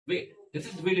wait, this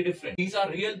is really different. These are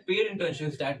real paid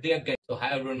internships that they are getting. So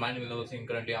hi everyone, my name is Medhavi Skills.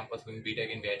 Currently I'm pursuing B.Tech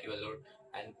in BIT Vellore,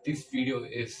 and this video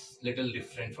is little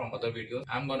different from other videos.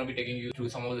 I'm gonna be taking you through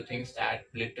some of the things that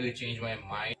literally changed my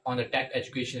mind on the tech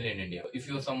education in India. If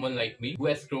you're someone like me who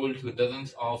has scrolled through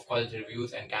dozens of college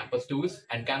reviews and campus tours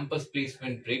and campus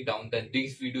placement breakdown, then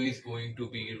this video is going to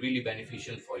be really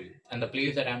beneficial for you. And the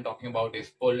place that I'm talking about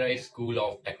is Polaris School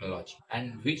of Technology,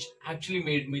 and which actually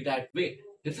made me that wait,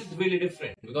 this is really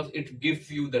different because it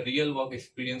gives you the real work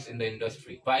experience in the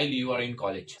industry while you are in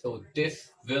college. So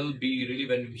this will be really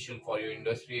beneficial for your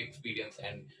industry experience,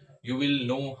 and you will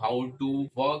know how to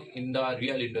work in the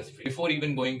real industry before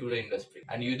even going to the industry.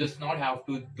 And you just not have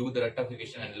to do the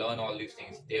rectification and learn all these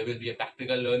things. There will be a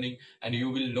practical learning, and you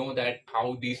will know that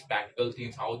how these practical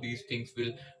things, how these things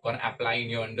will gonna apply in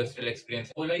your industrial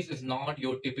experience. Polaris is not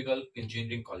your typical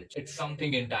engineering college. It's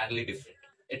something entirely different.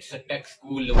 It's a tech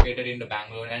school located in the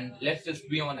Bangalore, and let's just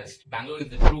be honest, Bangalore is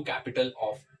the true capital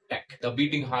of tech, the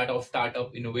beating heart of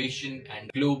startup innovation and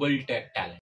global tech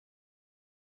talent.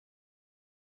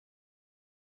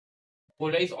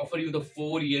 Polaris offer you the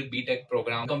 4-year B.Tech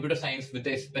program, computer science with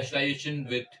a specialization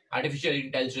with artificial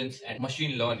intelligence and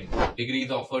machine learning.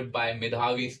 Degrees offered by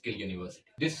Medhavi Skills University.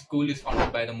 This school is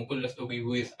founded by the Mukul Rastogi,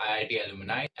 who is IIT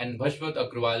alumni, and Bhashwat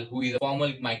Agrawal, who is a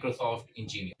former Microsoft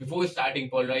engineer. Before starting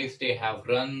Polaris, they have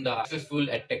run the successful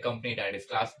edtech company that is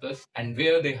Class Plus, and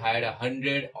where they hired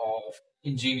 100 of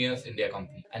engineers in their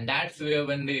company. And that's where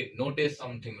when they notice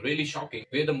something really shocking,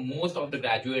 where the most of the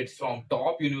graduates from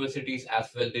top universities as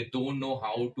well, they don't know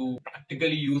how to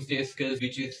practically use their skills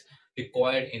which is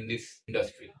required in this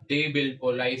industry. They build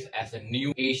Polaris as a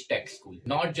new age tech school,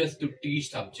 not just to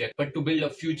teach subject, but to build a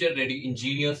future ready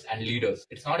engineers and leaders.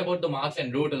 It's not about the marks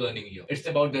and rote learning here. It's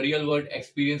about the real world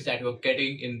experience that we're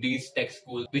getting in these tech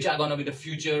schools, which are gonna be the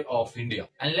future of India.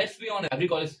 And let's be honest, every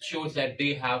college shows that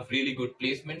they have really good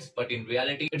placements, but in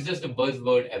reality, it's just a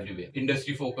buzzword everywhere.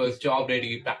 Industry focused, job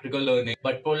ready, practical learning,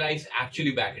 but Polaris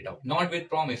actually back it up. Not with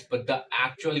promise, but the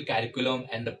actual curriculum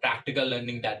and the practical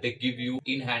learning that they give you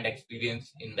in hand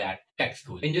experience in that tech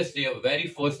school. In just their very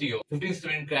first year, 15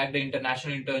 students cracked the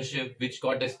international internship, which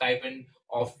got the stipend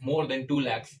of more than 2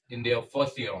 lakhs in their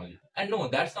first year only. And no,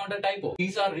 that's not a typo.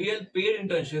 These are real paid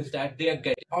internships that they are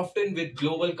getting, often with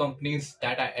global companies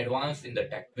that are advanced in the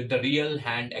tech, with the real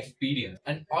hand experience.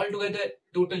 And altogether,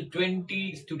 total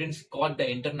 20 students got the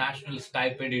international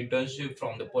stipend internship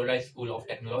from the Polaris School of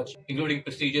Technology, including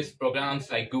prestigious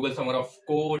programs like Google Summer of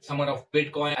Code, Summer of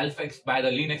Bitcoin, Alphax by the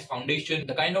Linux Foundation,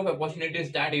 the kind of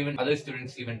opportunities that even other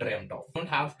students even dreamt of. You don't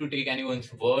have to take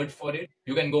anyone's word for it.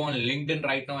 You can go on LinkedIn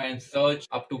right now and search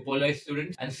up to Polaris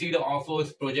students and see the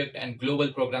offers, project and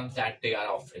global programs that they are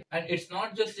offering. And it's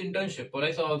not just internship.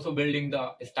 Polaris are also building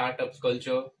the startups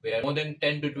culture, where more than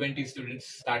 10 to 20 students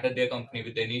started their company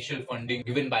with the initial funding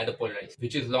given by the Polaris,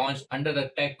 which is launched under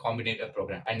the Tech Combinator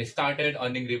program, and they started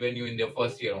earning revenue in their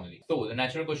first year only. So the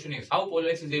natural question is how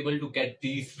Polaris is able to get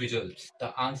these results.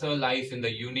 The answer lies in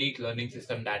the unique learning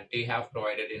system that they have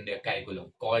provided in their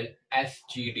curriculum called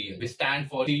SGDL, which stand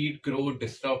for Seed, Grow,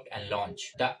 Disrupt and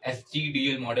Launch. The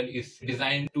SGDL model is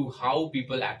designed to how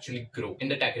people actually grow in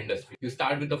the tech industry. You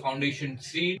start with the foundation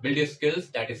seed, build your skills,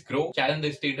 that is grow, challenge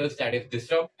the status, that is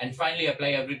disrupt, and finally apply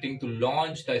everything to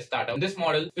launch the startup. In this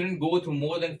model, students go through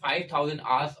more than 5,000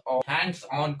 hours of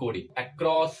hands-on coding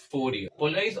across 4 years.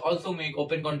 Polaris also make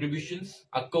open contributions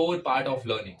a core part of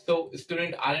learning. So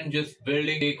students aren't just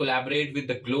building, they collaborate with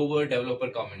the global developer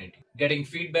community, getting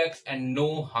feedbacks and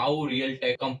know how real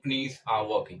tech companies are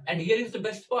working. And here is the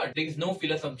best part. There is no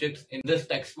filler subjects in this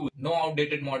tech school, no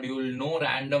outdated module, no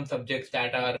random subjects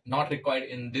that are not required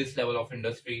in this level of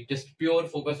industry. Just pure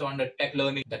focus on the tech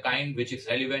learning, the kind which is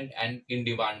relevant and in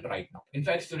demand right now. In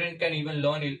fact, students can even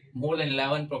learn more than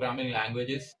 11 programming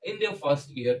languages in their first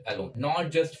year alone. Not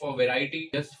just for variety,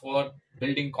 just for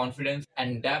building confidence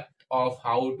and depth of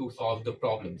how to solve the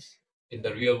problems in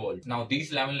the real world. Now,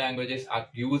 these 11 languages are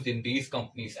used in these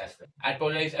companies as well. At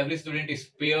Polaris, every student is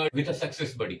paired with a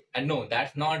success buddy. And no,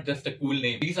 that's not just a cool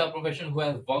name. These are professionals who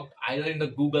have worked either in the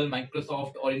Google,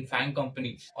 Microsoft, or in FANG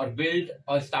companies, or built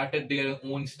or started their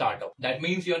own startup. That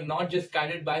means you're not just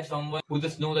guided by someone who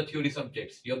just knows the theory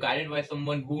subjects. You're guided by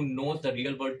someone who knows the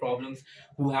real world problems,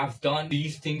 who have done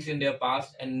these things in their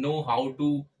past and know how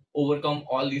to overcome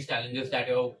all these challenges that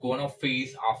you're gonna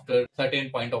face after certain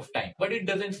point of time. But it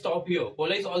doesn't stop here.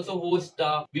 Polaris also hosts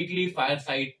the weekly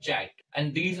fireside chat,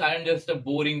 and these aren't just the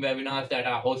boring webinars that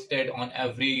are hosted on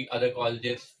every other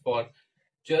colleges for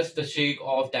just the sake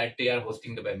of that they are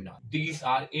hosting the webinar. These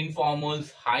are informal,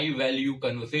 high value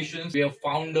conversations where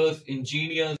founders,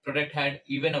 engineers, product head,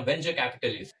 even a venture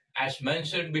capitalist As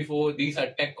mentioned before, these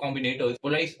are tech combinators,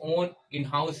 Polaris own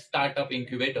in-house startup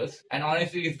incubators, and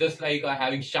honestly, it's just like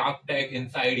having Shark Tech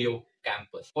inside your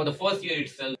campus. For the first year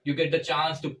itself, you get the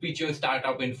chance to pitch your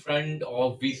startup in front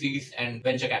of VCs and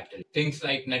venture capital. Things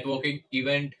like networking,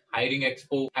 event, hiring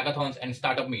expo, hackathons, and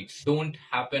startup meets don't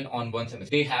happen on one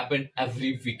semester. They happen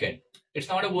every weekend. It's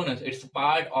not a bonus, it's a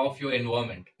part of your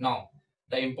environment. Now,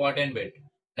 the important bit,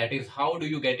 that is, how do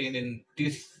you get in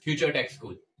this future tech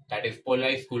school? That is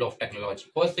Polaris School of Technology.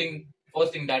 First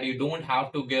thing that you don't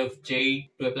have to give JEE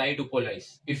to apply to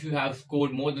Polaris. If you have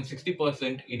scored more than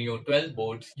 60% in your 12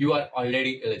 boards, you are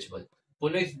already eligible.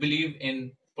 Polaris believe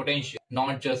in potential,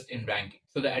 not just in ranking.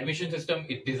 So the admission system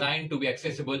is designed to be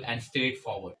accessible and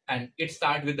straightforward. And it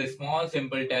starts with a small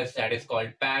simple test that is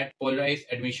called PAT, Polaris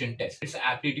Admission Test. It's an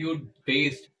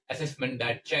aptitude-based assessment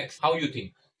that checks how you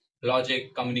think,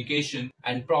 logic, communication,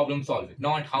 and problem solving,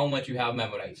 not how much you have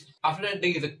memorized. After that,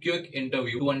 there is a quick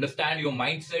interview to understand your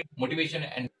mindset, motivation,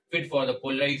 and fit for the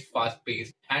Polaris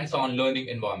fast-paced, hands-on learning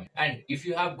environment. And if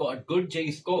you have got good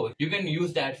JEE score, you can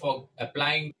use that for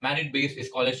applying merit-based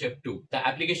scholarship too. The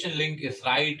application link is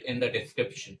right in the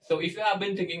description. So if you have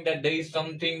been thinking that there is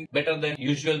something better than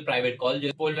usual private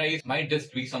colleges, Polaris might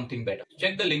just be something better.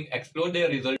 Check the link, explore their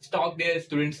results, stalk their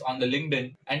students on the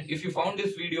LinkedIn, and if you found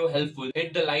this video helpful,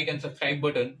 hit the like and subscribe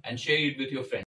button and share it with your friends.